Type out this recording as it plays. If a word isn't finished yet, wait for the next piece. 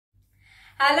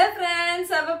Hello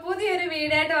friends, അപ്പൊ പുതിയൊരു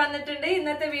video ആയിട്ട് വന്നിട്ടുണ്ട്.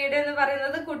 ഇന്നത്തെ വീഡിയോ എന്ന്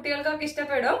പറയുന്നത് കുട്ടികൾക്കൊക്കെ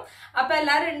ഇഷ്ടപ്പെടും. അപ്പൊ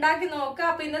എല്ലാരും ഉണ്ടാക്കി നോക്കുക.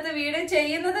 അപ്പൊ ഇന്നത്തെ വീഡിയോ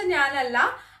ചെയ്യുന്നത് ഞാനല്ല,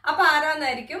 അപ്പൊ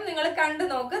ആരാന്നായിരിക്കും നിങ്ങൾ കണ്ടു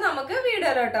നോക്ക്. നമുക്ക്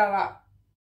വീഡിയോയിലോട്ടാവാം.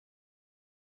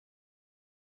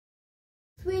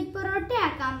 സ്വീറ്റ് പൊറോട്ട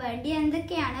ആക്കാൻ വേണ്ടി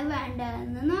എന്തൊക്കെയാണ്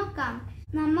വേണ്ടതെന്ന് നോക്കാം.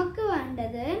 നമുക്ക്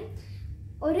വേണ്ടത്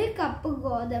 1 കപ്പ്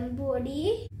ഗോതമ്പ് പൊടി,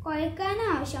 കുഴക്കാൻ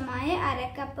ആവശ്യമായ 1/2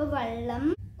 കപ്പ് വെള്ളം,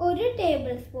 1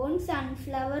 ടേബിൾ സ്പൂൺ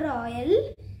സൺഫ്ലവർ ഓയിൽ,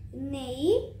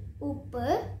 നെയ്യ്, ഉപ്പ്,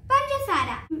 പഞ്ചസാര.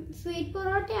 സ്വീറ്റ്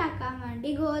പൊറോട്ട ആക്കാൻ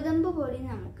വേണ്ടി ഗോതമ്പ് പൊടി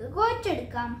നമുക്ക്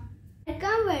കുഴച്ചെടുക്കാം.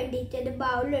 കുഴക്കാൻ വേണ്ടിയിട്ട് ഒരു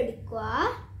ബൗൾ എടുക്കുക,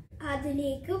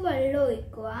 അതിലേക്ക് വെള്ളം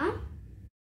ഒഴിക്കുക,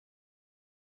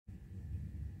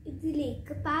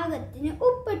 ഇതിലേക്ക് പാകത്തിന്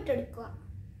ഉപ്പിട്ടെടുക്കുക.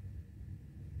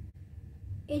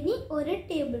 ഇനി 1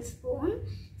 ടേബിൾ സ്പൂൺ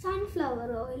സൺഫ്ലവർ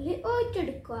ഓയിൽ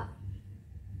ഒഴിച്ചെടുക്കുക.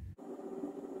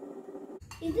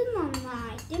 ഇത്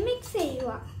നന്നായിട്ട് മിക്സ് ചെയ്യുക.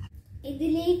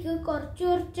 ഇതിലേക്ക്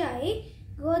കുറച്ചായി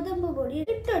ഗോതമ്പ് പൊടി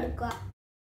ഇട്ടെടുക്കുക.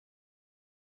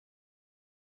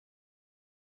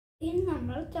 ഇനി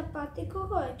നമ്മൾ ചപ്പാത്തിക്ക്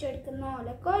കുഴച്ചെടുക്കുന്ന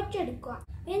പോലെ കുഴച്ചെടുക്കുക.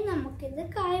 ഇനി നമുക്കിത്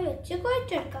കായ വെച്ച്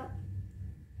കുഴച്ചെടുക്കാം.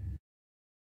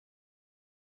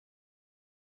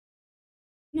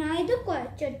 ഞാൻ ഇത്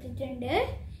കുഴച്ചെടുത്തിട്ടുണ്ട്.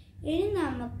 ഇനി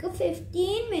നമുക്ക്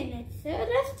 15 മിനിറ്റ്സ്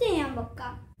റെസ്റ്റ് ചെയ്യാൻ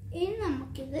വെക്കാം. ഇനി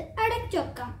നമുക്കിത് അടച്ചു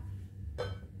വെക്കാം.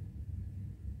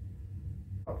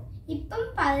 ഇപ്പം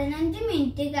 15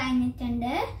 മിനിറ്റ്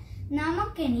കഴിഞ്ഞിട്ടുണ്ട്.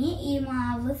 നമുക്കിനി ഈ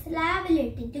മാവ്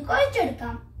സ്ലാബിലിട്ടിട്ട്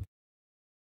കുഴച്ചെടുക്കാം.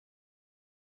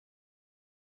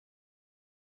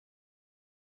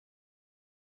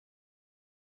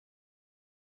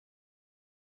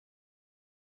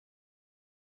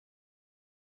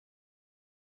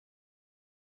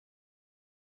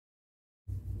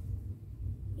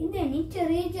 ഇതിനി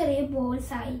ചെറിയ ചെറിയ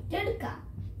ബോൾസ് ആയിട്ട് എടുക്കാം.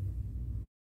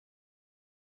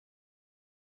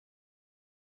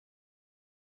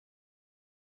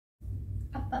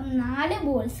 അപ്പം 4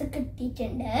 ബോൾസ്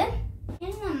കിട്ടിയിട്ടുണ്ട്.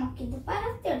 ഇനി നമുക്കിത്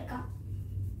പരത്തിയെടുക്കാം.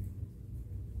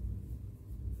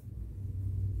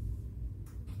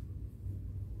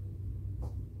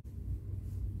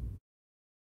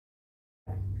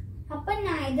 അപ്പൊ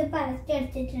ഞാൻ ഇത്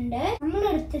പരത്തിയെടുത്തിട്ടുണ്ട്. നമ്മൾ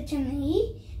എടുത്തിട്ടുണ്ട്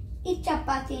ഈ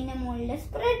ചപ്പാത്തിന്റെ മുകളിൽ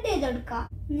സ്പ്രെഡ് ചെയ്തെടുക്കാം.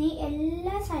 നീ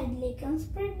എല്ലാ സൈഡിലേക്കും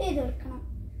സ്പ്രെഡ് ചെയ്ത് കൊടുക്കണം.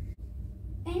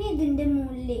 ഇനി ഇതിന്റെ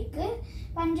മുകളിലേക്ക്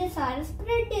പഞ്ചസാര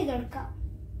സ്പ്രെഡ് ചെയ്തെടുക്കാം.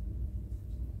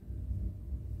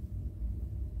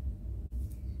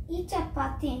 ഈ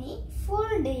ചപ്പാത്തിനെ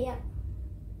ഫോൾഡ് ചെയ്യാം.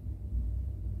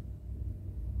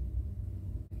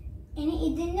 ഇനി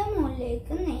ഇതിന്റെ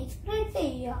മുകളിലേക്ക് നെയ്യ് സ്പ്രെഡ്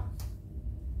ചെയ്യുക.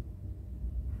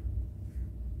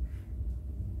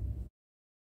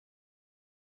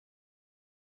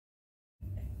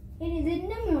 ഇനി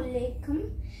ഇതിന്റെ മുകളിലേക്കും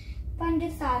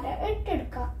പഞ്ചസാര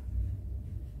ഇട്ടെടുക്കാം.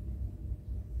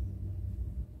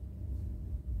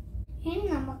 ഇനി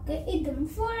നമുക്ക് ഇതും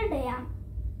ഫോൾഡ് ചെയ്യാം.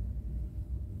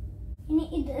 ഇനി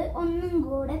ഇത് ഒന്നും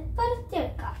കൂടെ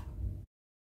പരത്തിയെടുക്കാം.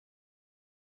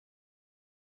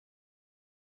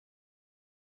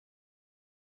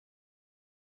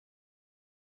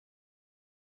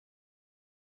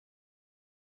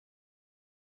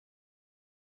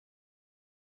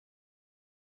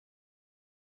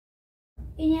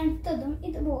 ഇനി അടുത്തതും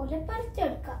ഇതുപോലെ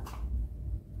പരത്തിയെടുക്കാം.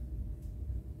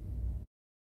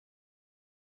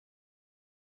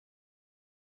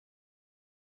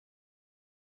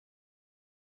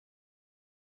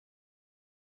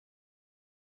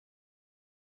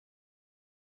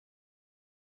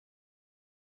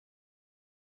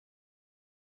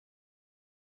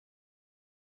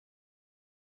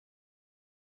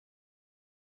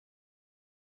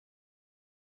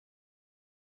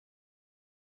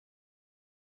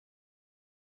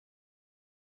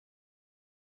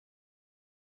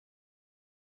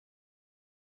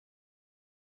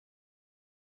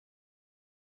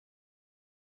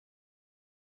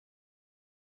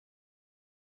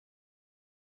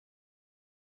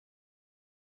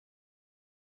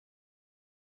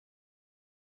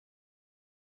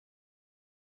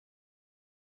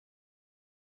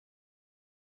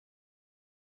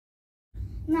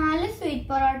 നാല് സ്വീറ്റ്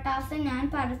പൊറോട്ടാസ് ഞാൻ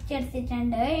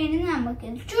പറിച്ചെടുത്തിട്ടുണ്ട്. ഇനി നമുക്ക്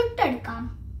ചുട്ടെടുക്കാം.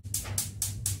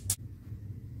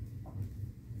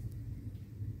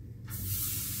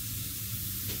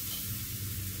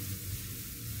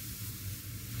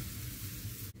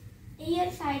 ഈ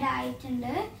ഒരു സൈഡ്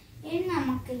ആയിട്ടുണ്ട്. ഇനി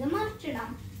നമുക്കിത്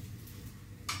മറിച്ചിടാം.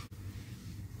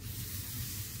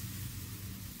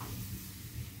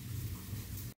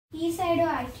 ഈ സൈഡും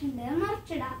ആയിട്ടുണ്ട്,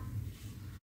 മറിച്ചിടാം.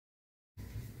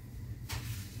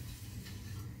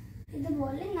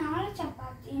 ഇതുപോലെ 4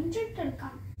 ചപ്പാത്തിയും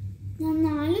ചുട്ടെടുക്കാം. ഞാൻ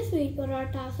 4 സ്വീറ്റ്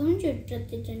പൊറോട്ടാസും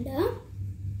ചുട്ടെടുത്തിട്ടുണ്ട്.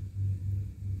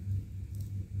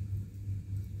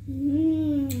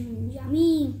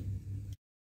 യമി.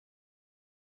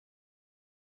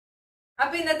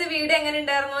 അപ്പൊ ഇന്നത്തെ വീഡിയോ എങ്ങനെ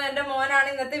ഉണ്ടായിരുന്നു? എന്റെ മോനാണ്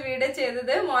ഇന്നത്തെ വീഡിയോ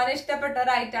ചെയ്തത്. മോനെ ഇഷ്ടപ്പെട്ട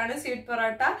ഒരു ഐറ്റാണ് സ്വീറ്റ്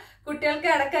പൊറോട്ട. കുട്ടികൾക്ക്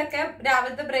ഇടയ്ക്കൊക്കെ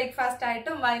രാവിലത്തെ ബ്രേക്ക്ഫാസ്റ്റ്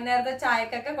ആയിട്ടും വൈകുന്നേരത്തെ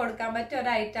ചായക്കൊക്കെ കൊടുക്കാൻ പറ്റിയ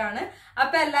ഒരു ഐറ്റാണ്.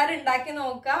 അപ്പൊ എല്ലാരും ഉണ്ടാക്കി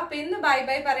നോക്കുക. അപ്പൊ ഇന്ന് ബൈ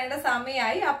ബൈ പറയേണ്ട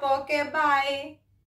സമയമായി. അപ്പൊ ഓക്കെ, ബൈ.